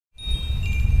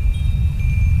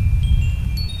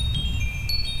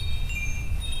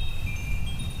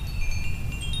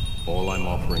I'm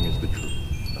offering is the truth.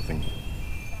 Nothing more.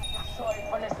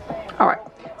 Alright,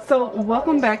 so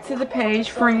welcome back to the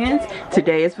page, friends.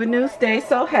 Today is Venus Day,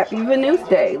 so happy Venus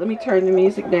Day. Let me turn the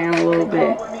music down a little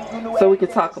bit so we can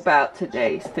talk about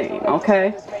today's theme,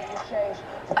 okay?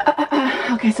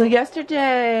 Okay, so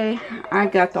yesterday I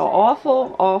got the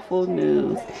awful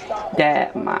news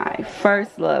that my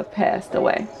first love passed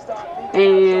away.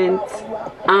 And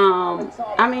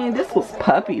I mean, this was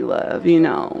puppy love, you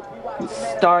know.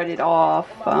 Started off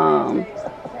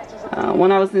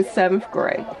when I was in 7th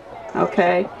grade,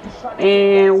 okay?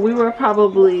 And we were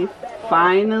probably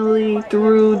finally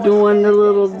through doing the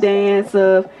little dance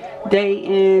of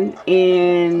dating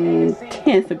in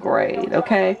 10th grade,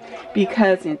 okay?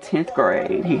 Because in 10th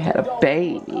grade he had a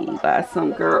baby by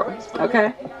some girl,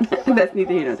 okay? That's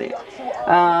neither here nor there.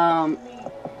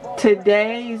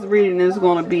 Today's reading is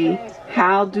going to be,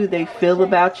 how do they feel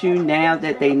about you now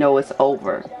that they know it's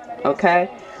over, okay?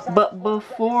 But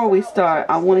before we start,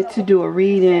 I wanted to do a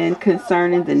reading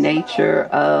concerning the nature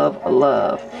of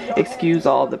love. Excuse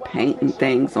all the paint and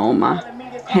things on my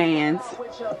hands.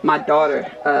 My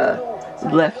daughter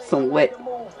left some wet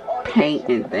paint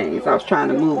and things. I was trying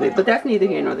to move it, but that's neither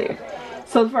here nor there.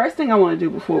 So the first thing I want to do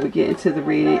before we get into the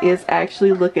reading is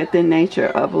actually look at the nature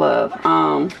of love.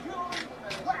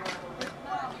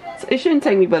 It shouldn't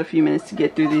take me but a few minutes to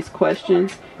get through these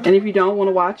questions. And if you don't want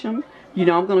to watch them, you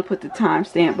know I'm going to put the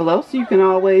timestamp below so you can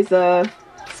always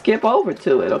skip over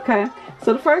to it, okay?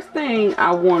 So the first thing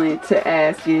I wanted to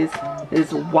ask is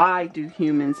why do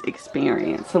humans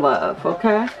experience love,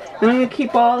 okay? And I'm going to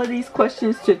keep all of these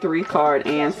questions to 3-card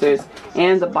answers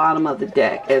and the bottom of the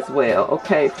deck as well,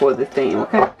 okay, for the theme,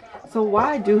 okay? So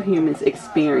why do humans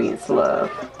experience love?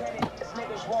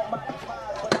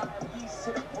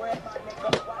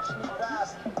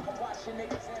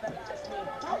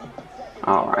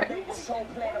 Alright,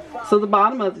 so the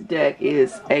bottom of the deck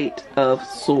is 8 of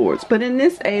Swords. But in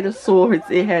this 8 of Swords,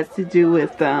 it has to do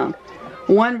with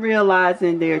one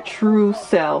realizing their true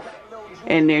self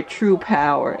and their true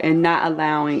power and not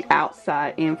allowing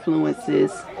outside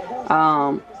influences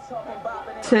to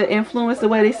influence the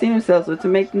way they see themselves or to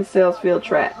make themselves feel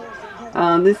trapped.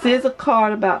 This is a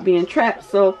card about being trapped,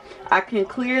 so I can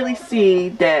clearly see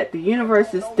that the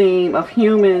universe's theme of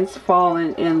humans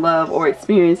falling in love or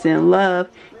experiencing love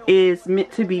is meant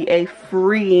to be a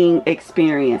freeing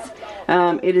experience.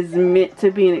 It is meant to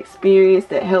be an experience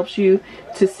that helps you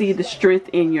to see the strength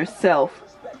in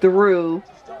yourself through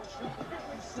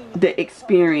the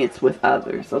experience with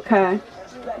others, okay?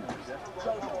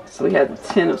 So we have the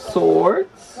 10 of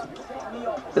Swords,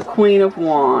 the Queen of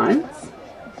Wands,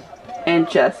 and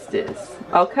Justice,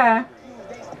 okay?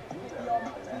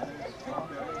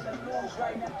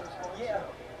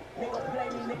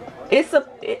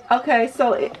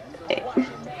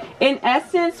 In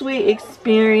essence, we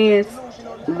experience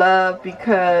love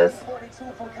because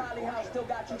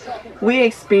we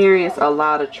experience a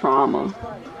lot of trauma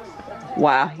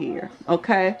while here,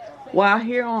 okay? While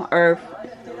here on earth,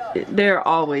 there are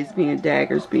always being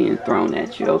daggers being thrown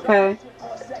at you, okay?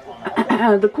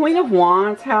 The Queen of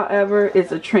Wands, however,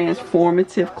 is a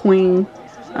transformative queen.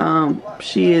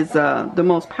 She is the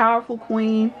most powerful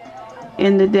queen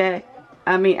in the deck.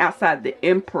 I mean, outside the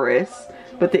Empress,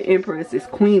 but the Empress is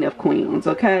Queen of Queens,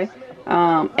 okay?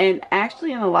 And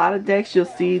actually in a lot of decks you'll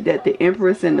see that the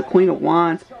Empress and the Queen of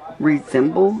Wands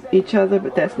resemble each other,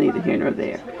 but that's neither here nor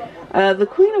there. The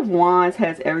Queen of Wands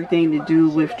has everything to do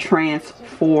with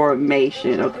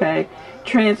transformation, okay?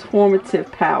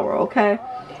 Transformative power, okay?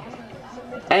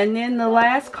 And then the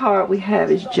last card we have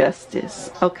is Justice,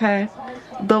 okay?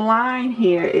 The line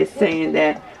here is saying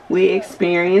that we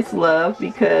experience love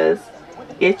because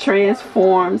it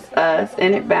transforms us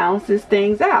and it balances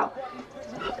things out.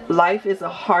 Life is a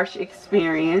harsh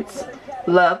experience.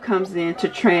 Love comes in to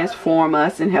transform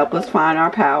us and help us find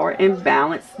our power and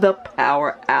balance the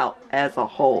power out as a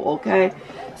whole, okay?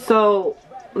 So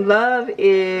love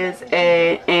is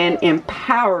an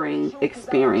empowering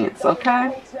experience,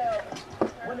 okay?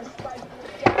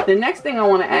 The next thing I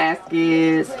want to ask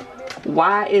is,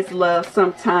 why is love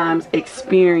sometimes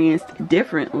experienced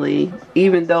differently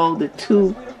even though the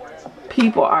two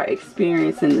people are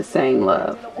experiencing the same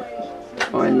love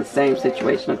or in the same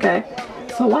situation, okay?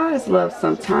 So why is love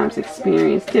sometimes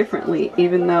experienced differently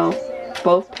even though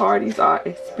both parties are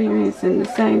experiencing the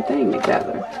same thing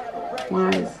together? Why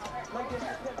is...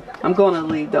 I'm going to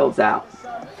leave those out.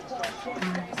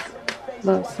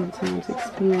 Love sometimes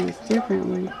experienced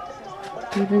differently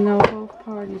even though both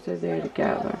parties are there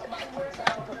together.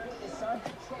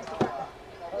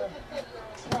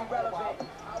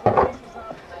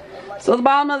 So the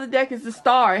bottom of the deck is the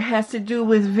Star. It has to do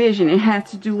with vision. It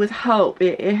has to do with hope.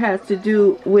 It has to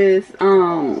do with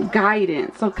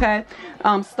guidance, okay?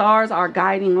 Stars are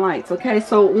guiding lights, okay?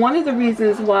 So one of the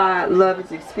reasons why love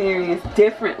is experienced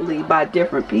differently by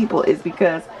different people is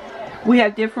because we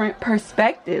have different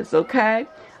perspectives, okay?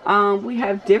 We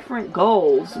have different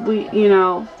goals. We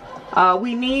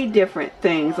need different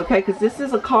things, okay? Because this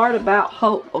is a card about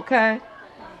hope, okay?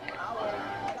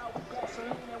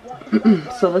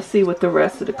 So let's see what the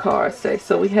rest of the cards say.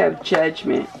 So we have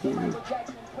Judgment,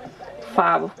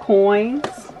 5 of Coins,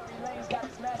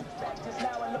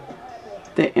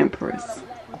 the Empress.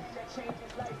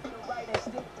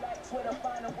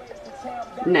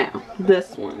 Now,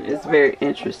 this one is very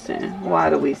interesting. Why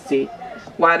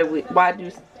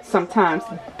do sometimes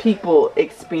people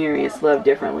experience love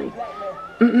differently?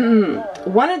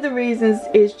 One of the reasons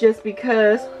is just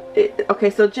because okay,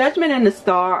 so Judgment and the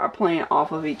Star are playing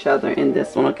off of each other in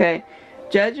this one, okay?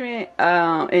 Judgment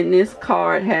in this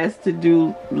card has to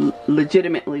do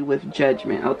legitimately with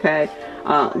judgment, okay?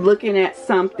 Looking at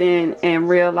something and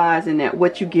realizing that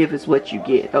what you give is what you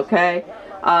get, okay?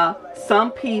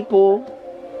 Some people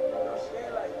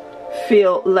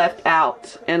feel left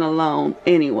out and alone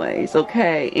anyways,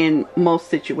 okay, in most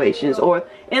situations or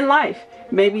in life.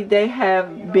 Maybe they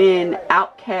have been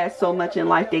outcast so much in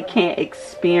life they can't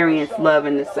experience love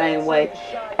in the same way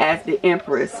as the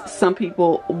Empress. Some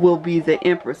people will be the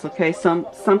Empress, okay? Some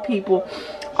people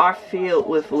are filled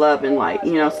with love and light.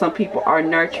 You know, some people are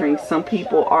nurturing. Some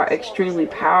people are extremely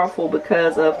powerful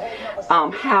because of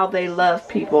how they love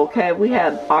people, okay? We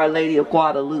have Our Lady of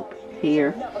Guadalupe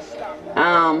here.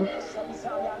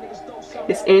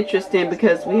 It's interesting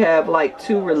because we have like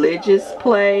 2 religious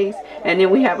plays, and then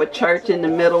we have a church in the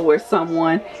middle where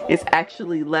someone is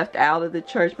actually left out of the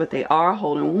church, but they are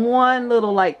holding one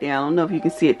little light there. I don't know if you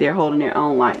can see it. They're holding their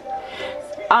own light.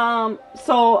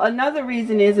 So another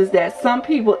reason is that some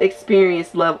people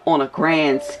experience love on a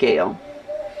grand scale,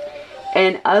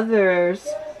 and others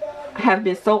have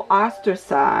been so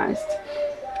ostracized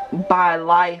by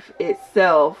life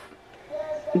itself.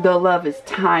 The love is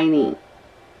tiny,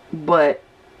 but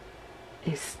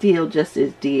it's still just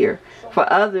as dear.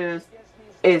 For others,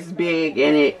 it's big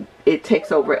and it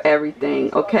takes over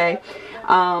everything, okay?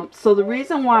 So the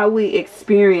reason why we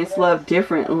experience love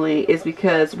differently is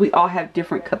because we all have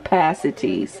different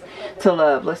capacities to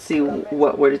love. Let's see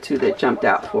what were the 2 that jumped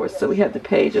out for us. So we have the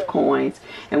Page of Coins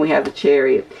and we have the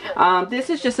Chariot. This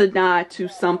is just a nod to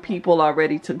some people are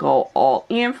ready to go all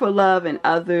in for love, and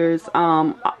others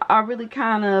are really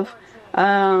kind of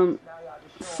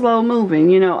slow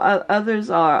moving. You know, others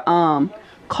are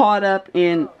caught up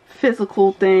in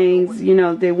physical things, you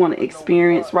know, they want to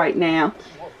experience right now.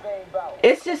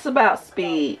 It's just about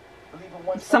speed.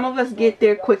 Some of us get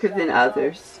there quicker than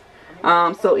others.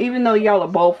 So even though y'all are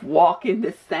both walking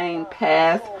the same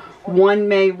path, one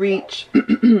may reach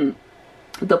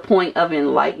the point of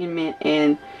enlightenment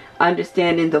and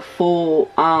understanding the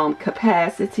full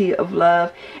capacity of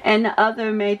love, and the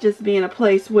other may just be in a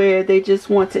place where they just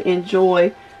want to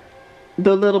enjoy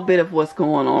the little bit of what's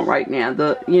going on right now,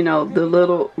 the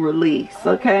little release,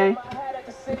 okay?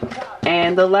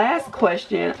 And the last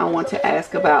question I want to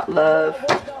ask about love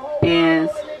is,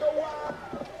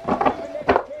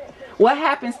 what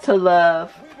happens to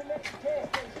love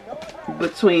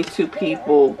between 2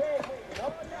 people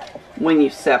when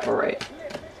you separate?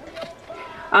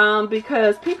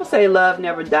 Because people say love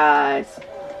never dies,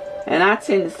 and I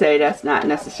tend to say that's not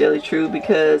necessarily true,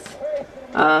 because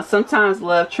sometimes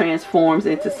love transforms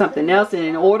into something else, and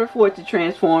in order for it to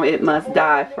transform, it must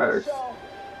die first.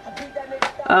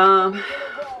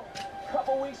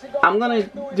 I'm going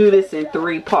to do this in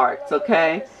 3 parts,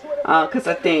 okay? Because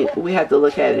I think we have to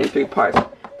look at it in 3 parts.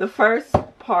 The first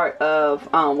part of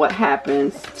what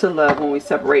happens to love when we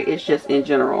separate is just in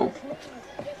general.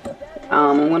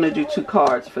 I'm going to do 2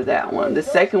 cards for that one. The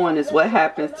second one is what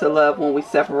happens to love when we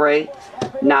separate,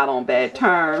 not on bad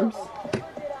terms.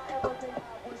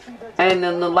 And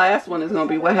then the last one is going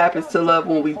to be what happens to love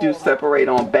when we do separate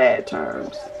on bad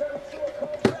terms.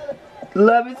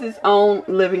 Love is its own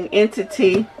living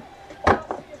entity.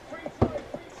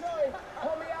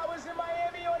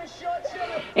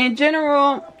 In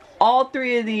general, all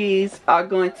 3 of these are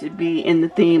going to be in the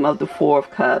theme of the 4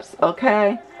 of Cups,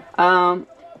 okay?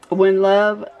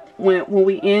 When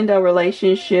we end a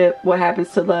relationship, what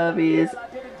happens to love is,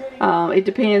 it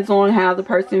depends on how the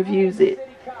person views it.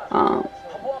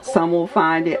 Some will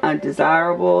find it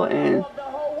undesirable, and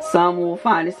some will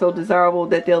find it so desirable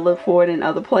that they'll look for it in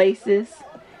other places,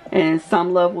 and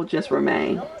some love will just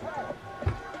remain.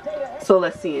 So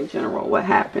let's see in general what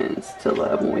happens to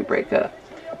love when we break up.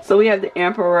 So we have the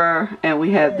Emperor and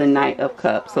we have the Knight of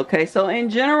Cups. Okay, so in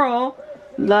general,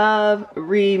 love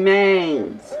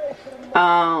remains.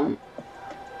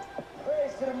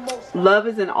 Love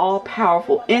is an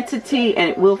all-powerful entity, and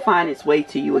it will find its way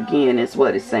to you again, is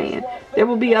what it's saying. There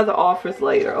will be other offers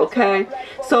later, okay?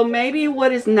 So maybe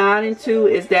what it's nodding to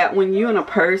is that when you and a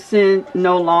person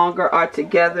no longer are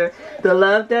together, the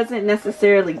love doesn't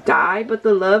necessarily die, but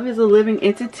the love is a living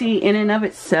entity in and of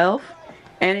itself,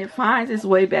 and it finds its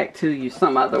way back to you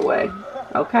some other way,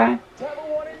 okay?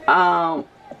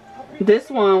 This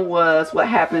one was what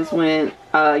happens when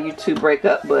you two break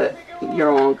up, but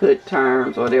you're on good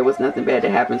terms, or there was nothing bad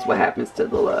that happens. What happens to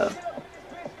the love?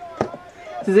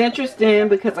 This is interesting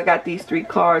because I got these 3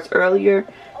 cards earlier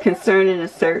concerning a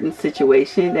certain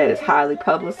situation that is highly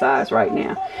publicized right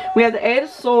now. We have the 8 of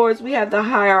Swords. We have the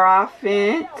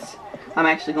Hierophant. I'm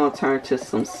actually going to turn to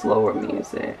some slower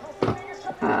music.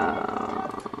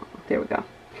 There we go.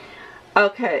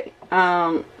 Okay.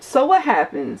 So what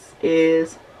happens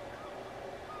is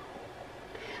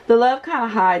the love kind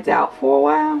of hides out for a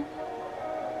while.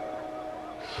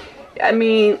 I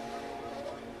mean,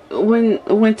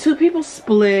 when 2 people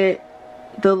split,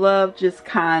 the love just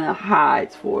kind of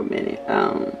hides for a minute.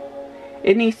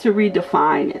 It needs to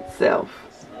redefine itself.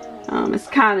 It's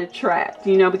kind of trapped,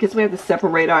 you know, because we have to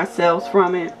separate ourselves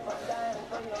from it.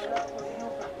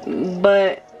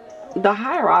 But the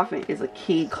Hierophant is a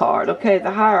key card, okay?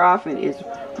 The Hierophant is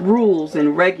rules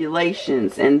and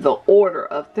regulations and the order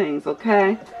of things,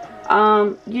 okay?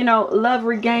 You know, love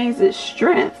regains its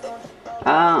strength.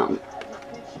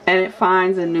 And it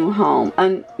finds a new home.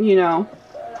 And, you know,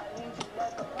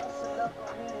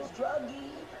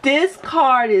 this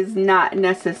card is not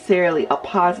necessarily a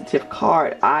positive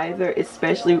card either,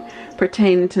 especially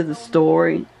pertaining to the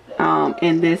story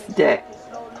in this deck.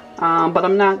 But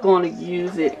I'm not going to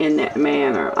use it in that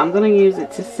manner. I'm going to use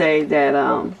it to say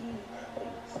that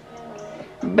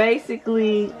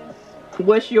basically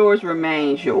what's yours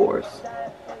remains yours.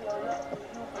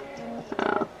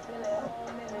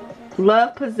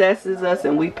 Love possesses us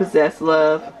and we possess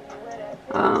love.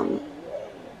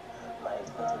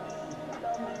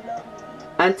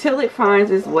 Until it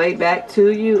finds its way back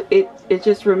to you, it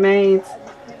just remains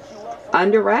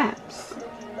under wraps,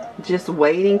 just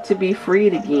waiting to be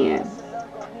freed again.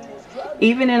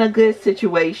 Even in a good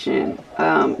situation,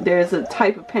 there's a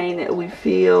type of pain that we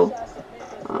feel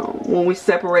when we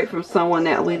separate from someone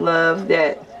that we love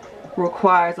that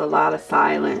requires a lot of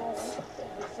silence.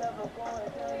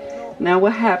 Now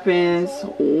what happens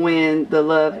when the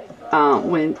love,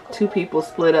 when 2 people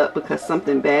split up because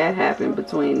something bad happened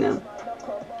between them?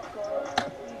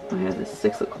 I have the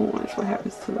 6 of Coins. What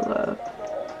happens to the love?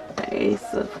 The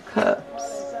Ace of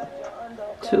Cups.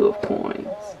 2 of Coins.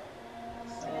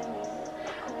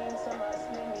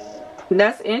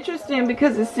 That's interesting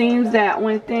because it seems that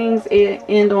when things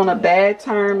end on a bad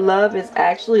term, love is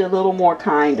actually a little more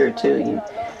kinder to you.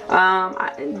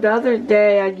 The other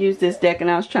day I used this deck and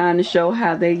I was trying to show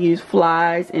how they use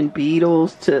flies and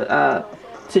beetles to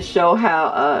show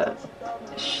how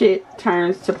shit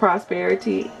turns to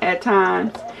prosperity at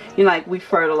times. You know, like we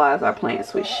fertilize our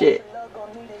plants with shit.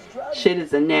 Shit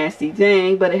is a nasty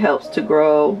thing, but it helps to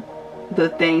grow the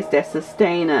things that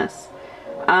sustain us.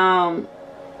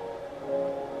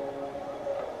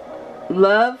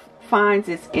 Love finds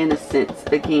its innocence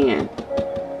again.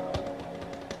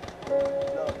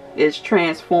 Is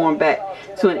transformed back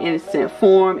to an innocent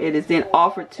form. It is then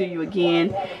offered to you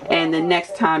again, and the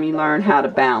next time you learn how to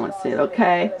balance it,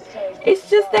 okay? It's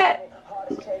just that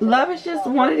love is just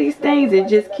one of these things. It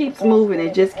just keeps moving.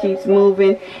 It just keeps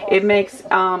moving. It makes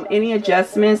any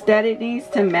adjustments that it needs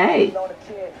to make.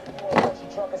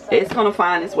 It's going to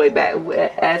find its way back.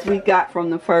 As we got from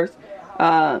the first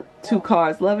 2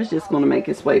 cards, love is just going to make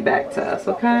its way back to us,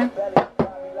 okay?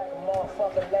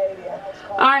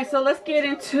 Alright, so let's get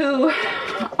into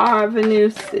our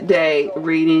Venus Day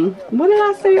reading. What did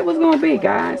I say it was going to be,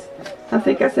 guys? I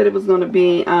think I said it was going to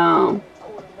be, I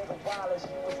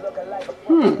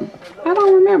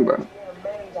don't remember.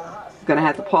 I'm going to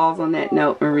have to pause on that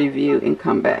note and review and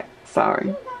come back.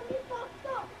 Sorry.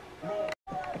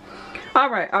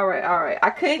 Alright. I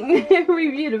couldn't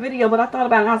review the video, but I thought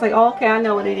about it. I was like, oh, okay, I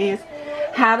know what it is.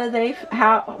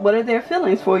 What are their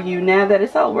feelings for you now that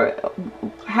it's over?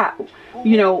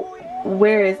 You know,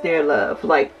 where is their love?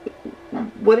 Like,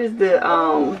 what is the,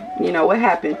 you know, what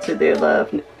happened to their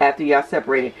love after y'all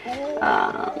separated?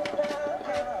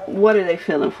 What are they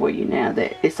feeling for you now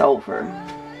that it's over?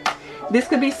 This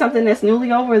could be something that's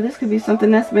newly over. This could be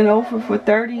something that's been over for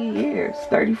 30 years,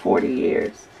 30, 40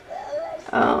 years.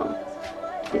 I'm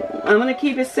going to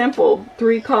keep it simple.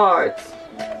 3 cards.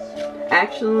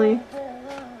 Actually,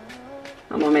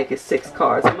 I'm going to make it 6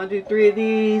 cards. I'm going to do 3 of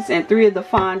these and 3 of the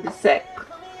Fin de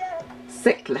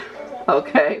Siècle.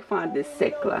 Okay, Fin de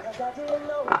Siècle.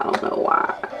 I don't know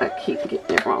why I keep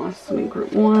getting it wrong. So we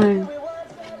group 1,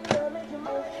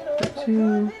 group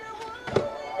 2,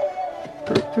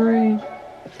 group 3,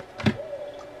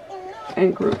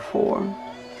 and group 4.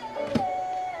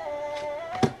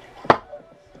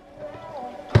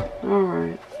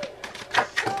 Alright.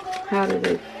 How do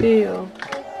they feel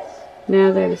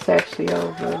now that it's actually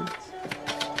over?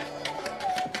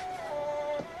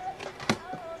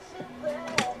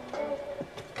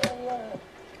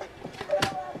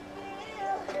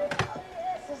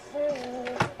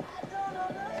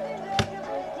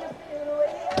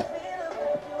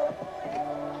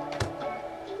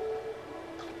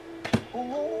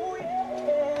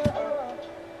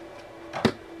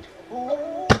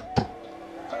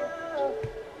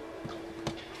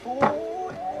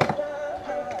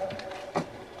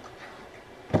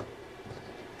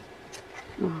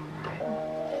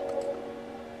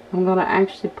 I'm going to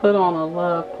actually put on a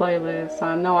love playlist.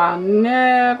 I know I'll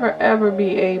never ever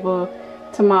be able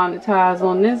to monetize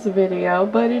on this video,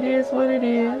 but it is what it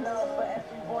is.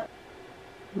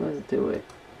 Let's do it.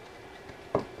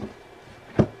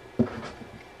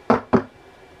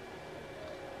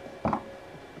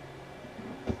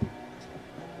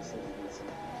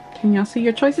 Can y'all see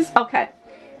your choices? Okay.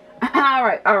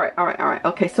 Alright.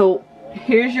 Okay, so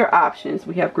here's your options.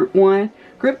 We have group 1,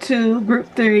 group 2,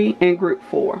 group 3, and group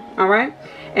 4. Alright?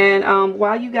 And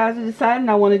while you guys are deciding,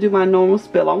 I want to do my normal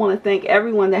spill. I want to thank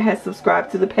everyone that has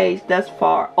subscribed to the page thus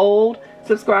far. Old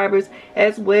subscribers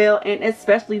as well, and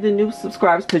especially the new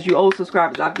subscribers, because you old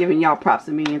subscribers, I've given y'all props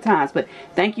a million times. But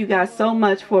thank you guys so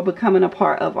much for becoming a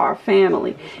part of our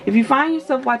family. If you find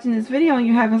yourself watching this video and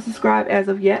you haven't subscribed as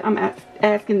of yet, I'm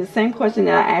asking the same question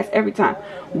that I ask every time.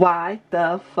 Why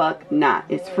the fuck not?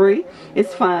 It's free,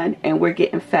 it's fun, and we're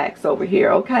getting facts over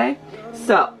here, okay?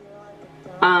 So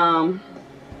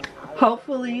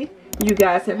hopefully you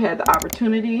guys have had the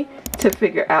opportunity to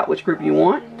figure out which group you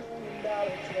want.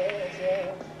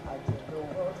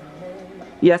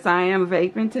 Yes, I am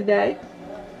vaping today.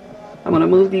 I'm going to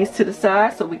move these to the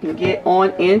side so we can get on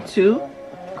into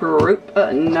group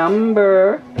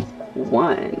number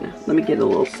 1. Let me get a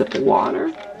little sip of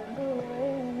water.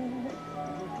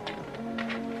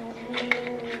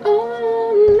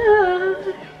 Oh,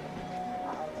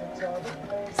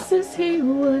 no. Says he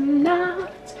would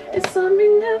not. It's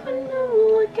something never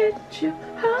knew would get you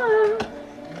high.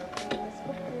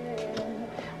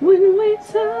 When we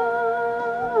touch,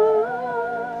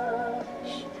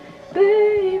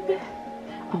 baby,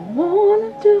 I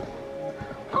wanna do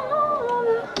all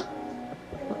the...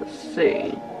 Let's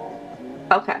see.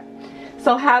 Okay,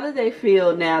 so how do they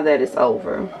feel now that it's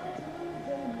over?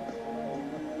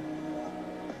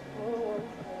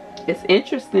 It's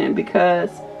interesting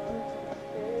because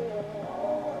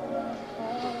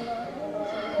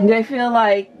they feel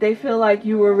like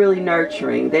you were really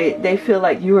nurturing. They feel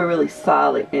like you were really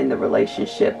solid in the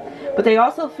relationship. But they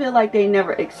also feel like they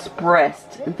never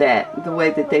expressed that the way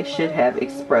that they should have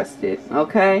expressed it.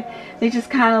 Okay? They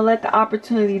just kind of let the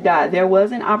opportunity die. There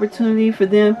was an opportunity for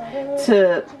them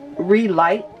to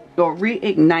relight or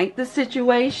reignite the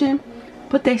situation,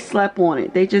 but they slept on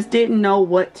it. They just didn't know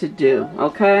what to do.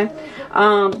 Okay?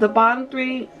 The bottom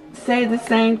 3 say the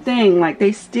same thing. Like,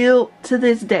 they still, to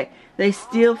this day, they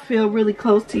still feel really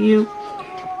close to you.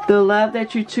 The love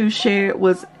that you two shared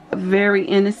was very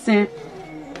innocent.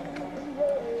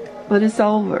 But it's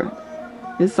over.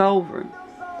 It's over.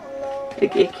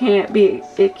 It can't be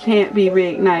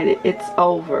reignited. It's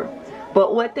over.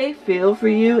 But what they feel for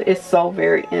you is so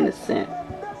very innocent.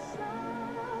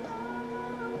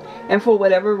 And for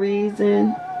whatever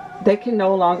reason, they can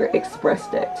no longer express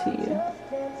that to you.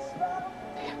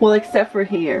 Well, except for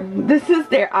here. This is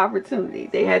their opportunity.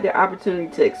 They had their opportunity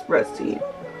to express to you.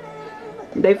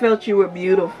 They felt you were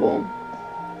beautiful,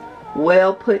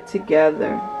 well put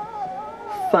together,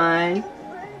 fun,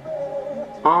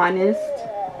 honest,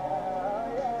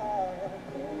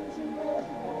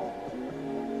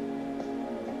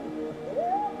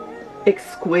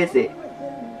 exquisite.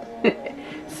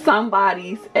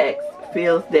 Somebody's ex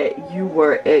feels that you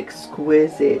were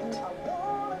exquisite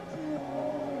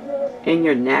in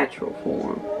your natural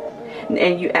form,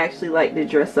 and you actually like to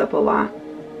dress up a lot.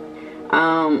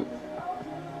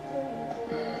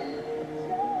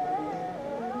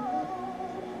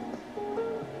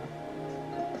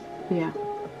 Yeah.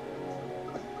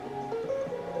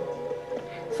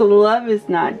 So the love is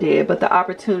not dead, but the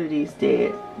opportunity is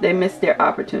dead. They missed their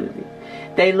opportunity.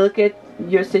 They look at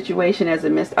your situation as a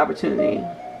missed opportunity.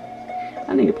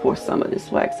 I need to pour some of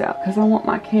this wax out because I want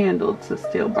my candle to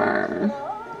still burn.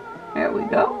 There we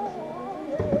go.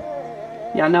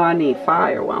 Y'all know I need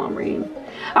fire while I'm reading.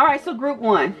 Alright, so group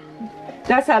 1.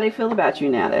 That's how they feel about you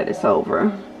now that it's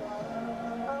over.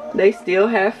 They still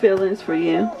have feelings for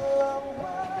you.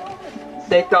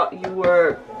 They thought you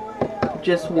were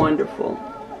just wonderful,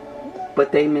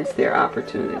 but they missed their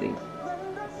opportunity.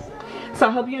 So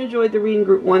I hope you enjoyed the reading,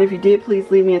 group 1. If you did, please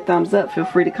leave me a thumbs up. Feel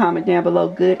free to comment down below,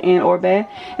 good and or bad.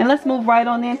 And let's move right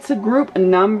on into group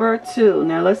number 2.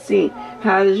 Now let's see,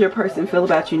 how does your person feel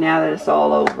about you now that it's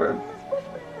all over?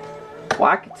 Well,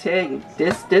 I can tell you,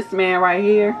 this man right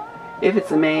here, if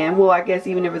it's a man, well, I guess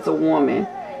even if it's a woman,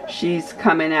 she's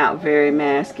coming out very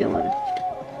masculine.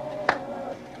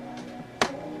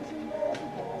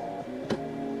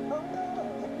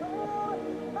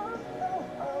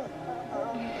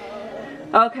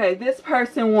 Okay, this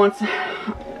person wants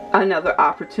another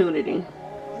opportunity.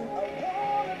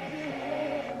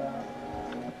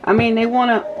 I mean,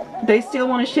 they still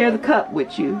want to share the cup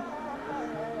with you.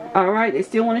 Alright, they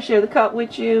still want to share the cup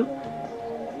with you.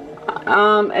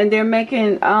 And they're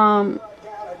making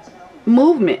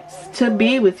movements to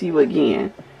be with you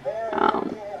again.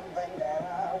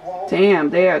 Damn,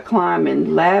 they are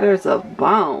climbing ladders of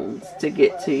bones to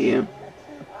get to you.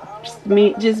 Just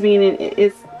meaning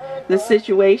it's the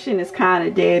situation is kind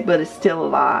of dead, but it's still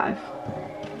alive.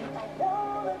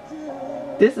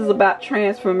 This is about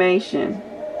transformation.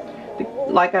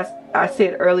 Like I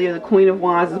said earlier, the Queen of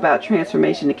Wands is about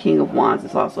transformation. The King of Wands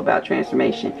is also about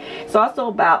transformation. It's also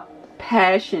about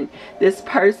passion. This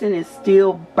person is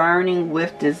still burning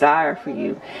with desire for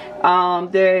you.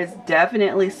 There is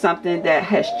definitely something that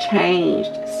has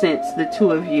changed since the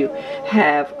two of you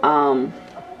have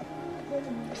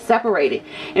separated.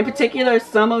 In particular,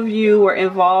 some of you were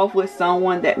involved with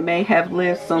someone that may have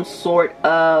lived some sort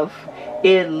of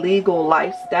illegal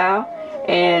lifestyle,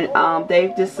 and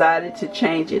they've decided to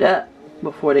change it up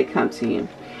before they come to you.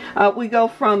 We go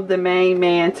from the main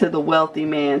man to the wealthy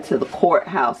man to the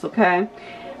courthouse, okay?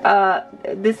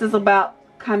 This is about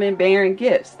coming bearing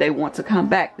gifts. They want to come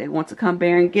back. They want to come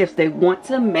bearing gifts. They want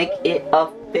to make it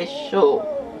official,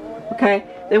 okay?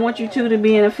 They want you two to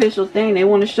be an official thing. They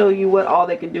want to show you what all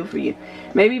they can do for you.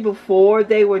 Maybe before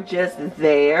they were just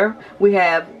there. We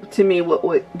have, to me, what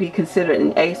would be considered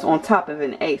an ace on top of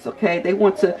an ace, okay? They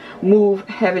want to move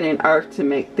heaven and earth to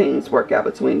make things work out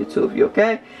between the two of you,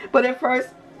 okay? But at first,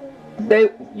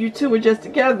 you two were just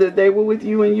together. They were with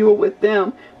you and you were with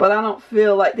them, but I don't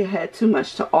feel like they had too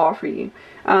much to offer you.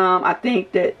 I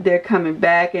think that they're coming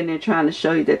back and they're trying to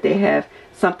show you that they have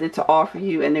something to offer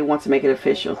you and they want to make it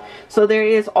official. So there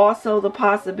is also the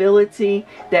possibility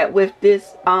that with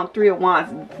this Three of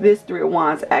Wands, this Three of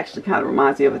Wands actually kind of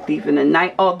reminds me of a thief in the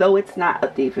night, although it's not a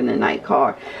thief in the night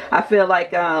card. I feel like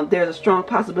there's a strong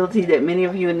possibility that many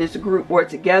of you in this group were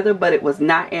together, but it was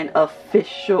not an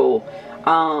official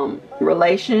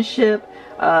relationship.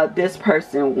 This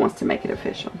person wants to make it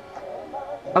official,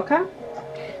 okay?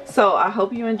 So I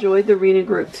hope you enjoyed the reading,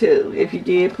 group 2. If you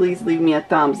did, please leave me a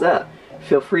thumbs up.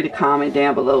 Feel free to comment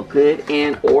down below, good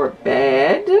and or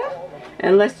bad.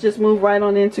 And let's just move right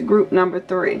on into group number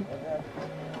 3.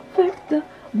 Flipped a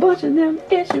bunch of them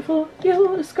itching for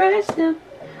you to scratch them.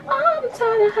 I'm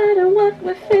tired of hiding what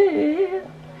we feel.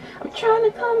 I'm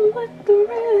trying to come with the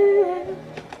red.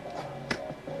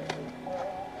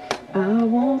 I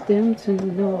want them to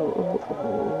know,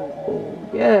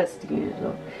 yes,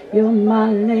 D'Angelo, you're my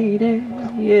lady,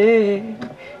 yeah,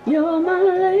 you're my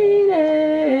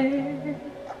lady.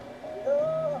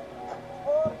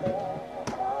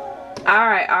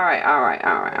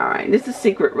 Alright. This is a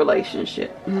secret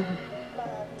relationship.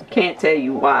 Can't tell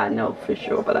you why I know for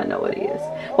sure, but I know it is.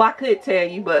 Well, I could tell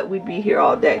you, but we'd be here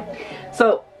all day.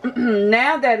 So,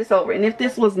 now that it's over, and if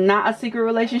this was not a secret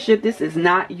relationship, this is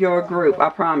not your group. I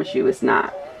promise you it's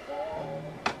not.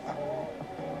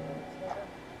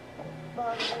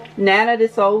 Now that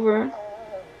it's over,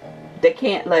 they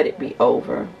can't let it be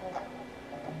over.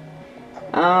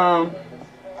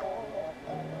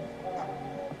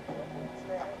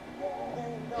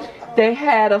 They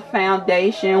had a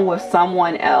foundation with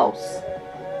someone else.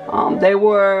 They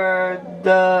were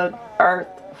the earth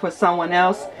for someone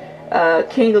else.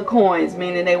 King of Coins,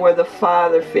 meaning they were the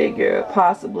father figure,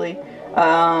 possibly.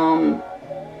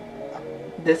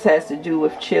 This has to do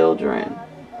with children.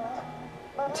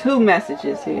 2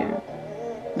 messages here.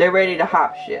 They're ready to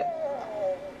hop ship.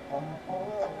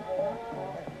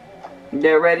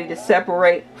 They're ready to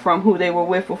separate from who they were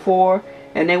with before,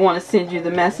 and they want to send you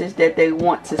the message that they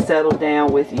want to settle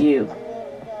down with you.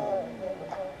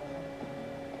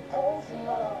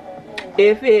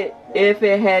 If it if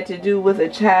it had to do with a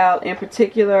child in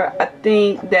particular, I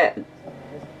think that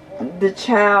the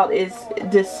child is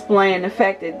displaying the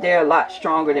fact that they're a lot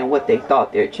stronger than what they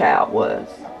thought their child was.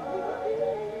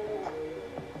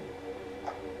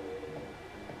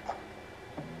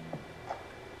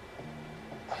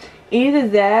 Either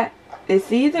that,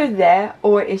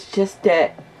 or it's just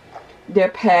that their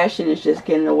passion is just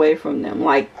getting away from them.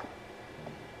 Like,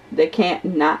 they can't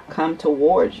not come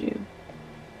towards you.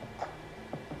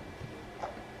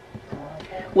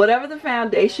 Whatever the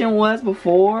foundation was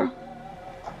before,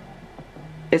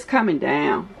 it's coming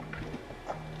down.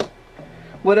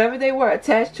 Whatever they were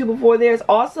attached to before, there's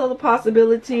also the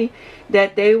possibility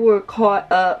that they were caught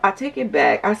up. I take it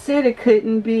back. I said it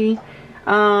couldn't be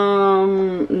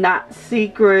not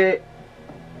secret.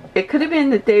 It could have been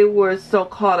that they were so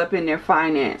caught up in their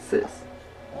finances.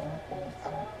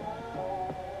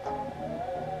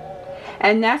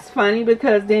 And that's funny,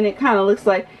 because then it kind of looks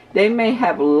like they may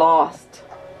have lost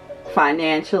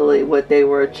financially what they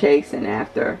were chasing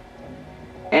after.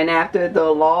 And after the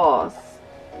loss,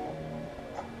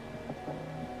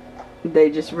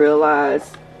 they just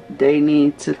realize they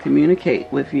need to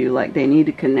communicate with you. Like, they need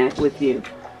to connect with you.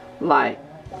 Like,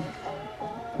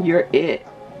 you're it.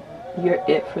 You're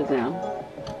it for them.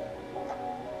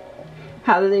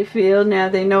 How do they feel now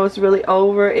they know it's really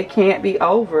over? It can't be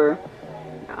over.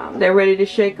 They're ready to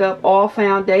shake up all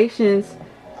foundations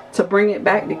to bring it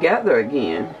back together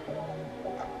again.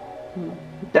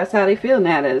 That's how they feel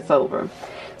now that it's over.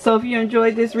 So if you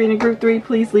enjoyed this reading, group 3,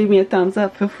 please leave me a thumbs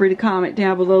up. Feel free to comment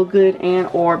down below, good and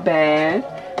or bad.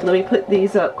 Let me put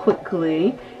these up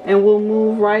quickly, and we'll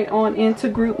move right on into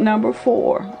group number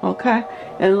 4. Okay?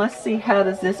 And let's see, how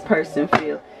does this person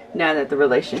feel now that the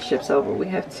relationship's over? We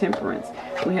have Temperance.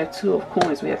 We have 2 of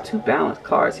Coins. We have 2 Balance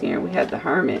cards here. We have the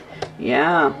Hermit.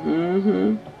 Yeah.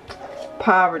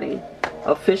 Poverty.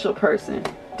 Official person.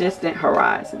 Distant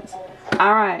horizons.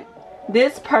 Alright.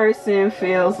 This person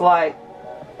feels like,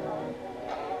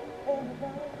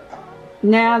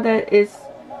 now that it's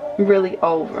really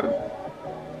over,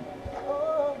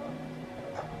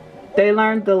 they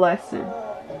learned the lesson.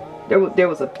 There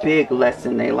was a big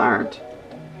lesson they learned.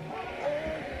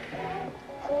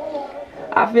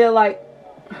 I feel like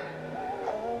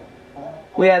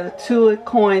we have the 2 of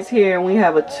Coins here, and we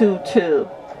have a 2-2.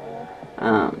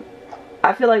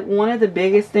 I feel like one of the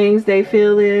biggest things they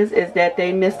feel is that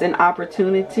they missed an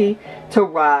opportunity to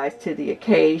rise to the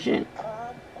occasion.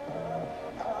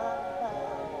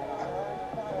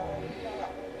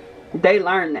 They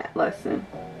learned that lesson.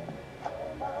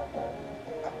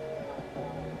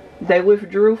 They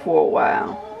withdrew for a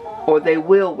while, or they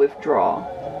will withdraw.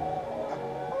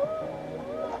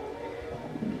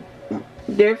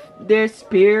 Their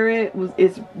spirit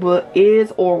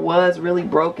is or was really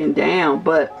broken down,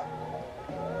 but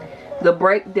the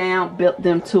breakdown built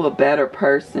them to a better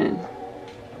person.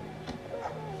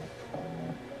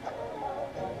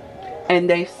 And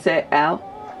they set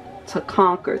out to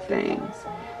conquer things.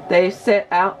 They set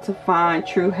out to find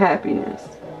true happiness.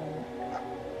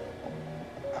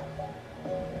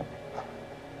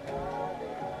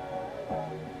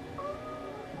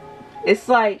 It's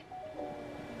like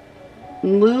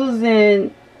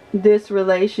losing this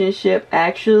relationship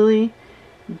actually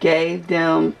gave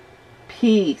them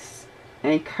peace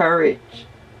and courage,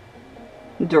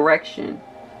 direction.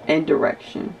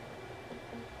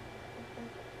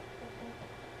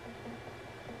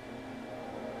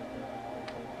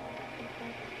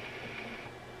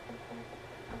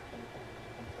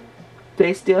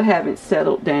 They still haven't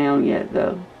settled down yet,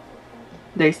 though.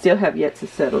 They still have yet to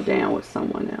settle down with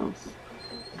someone else.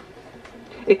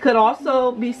 It could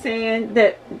also be saying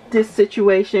that this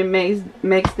situation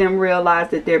makes them realize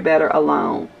that they're better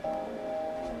alone.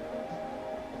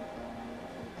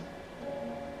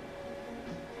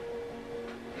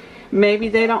 Maybe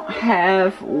they don't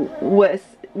have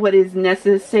what is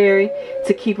necessary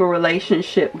to keep a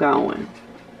relationship going.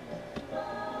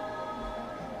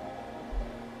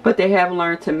 But they have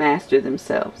learned to master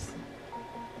themselves.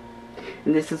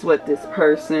 And this is what this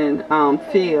person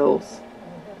feels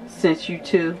since you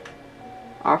two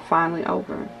are finally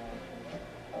over.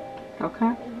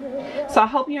 Okay? So I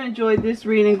hope you enjoyed this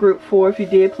reading, group 4. If you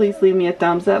did, please leave me a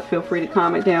thumbs up. Feel free to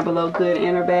comment down below, good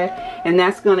and or bad. And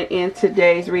that's going to end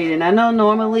today's reading. I know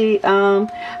normally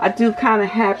I do kind of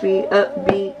happy,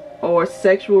 upbeat, or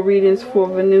sexual readings for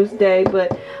Venus Day,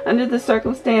 but under the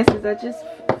circumstances, I just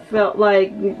felt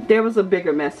like there was a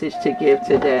bigger message to give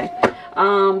today.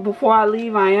 Before I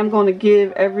leave, I am going to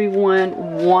give everyone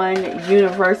one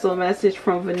universal message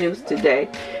from Venus today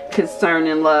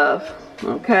concerning love.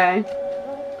 Okay?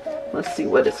 Let's see,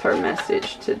 what is her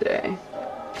message today?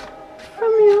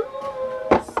 from you.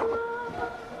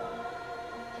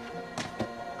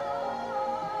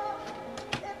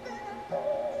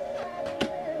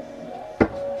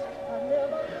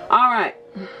 Alright,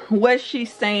 what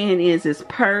she's saying is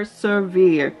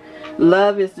persevere.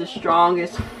 Love is the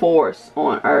strongest force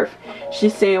on earth.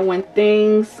 She's saying when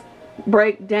things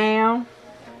break down,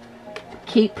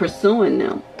 keep pursuing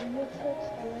them.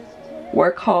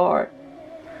 Work hard.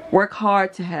 Work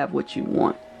hard to have what you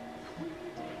want.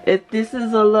 If this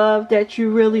is a love that you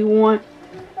really want,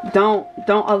 don't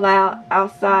allow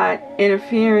outside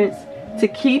interference to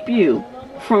keep you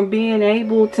from being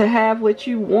able to have what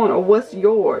you want or what's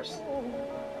yours.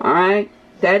 Alright?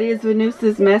 That is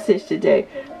Venusa's message today.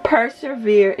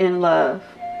 Persevere in love.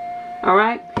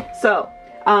 Alright? So,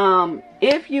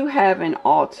 if you have an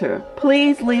altar,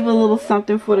 please leave a little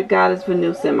something for the goddess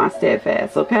Venusa and my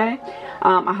steadfast, okay?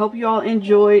 I hope you all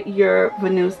enjoyed your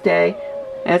Venus day.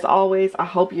 As always, I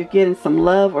hope you're getting some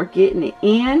love or getting it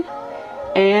in.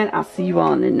 And I'll see you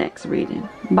all in the next reading.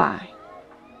 Bye.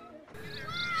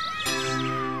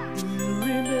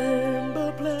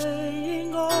 Remember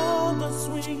playing on the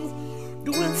swings,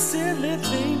 doing silly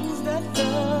things that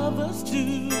lovers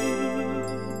do.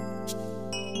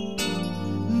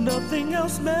 Nothing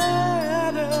else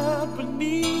mattered but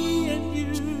me and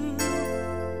you.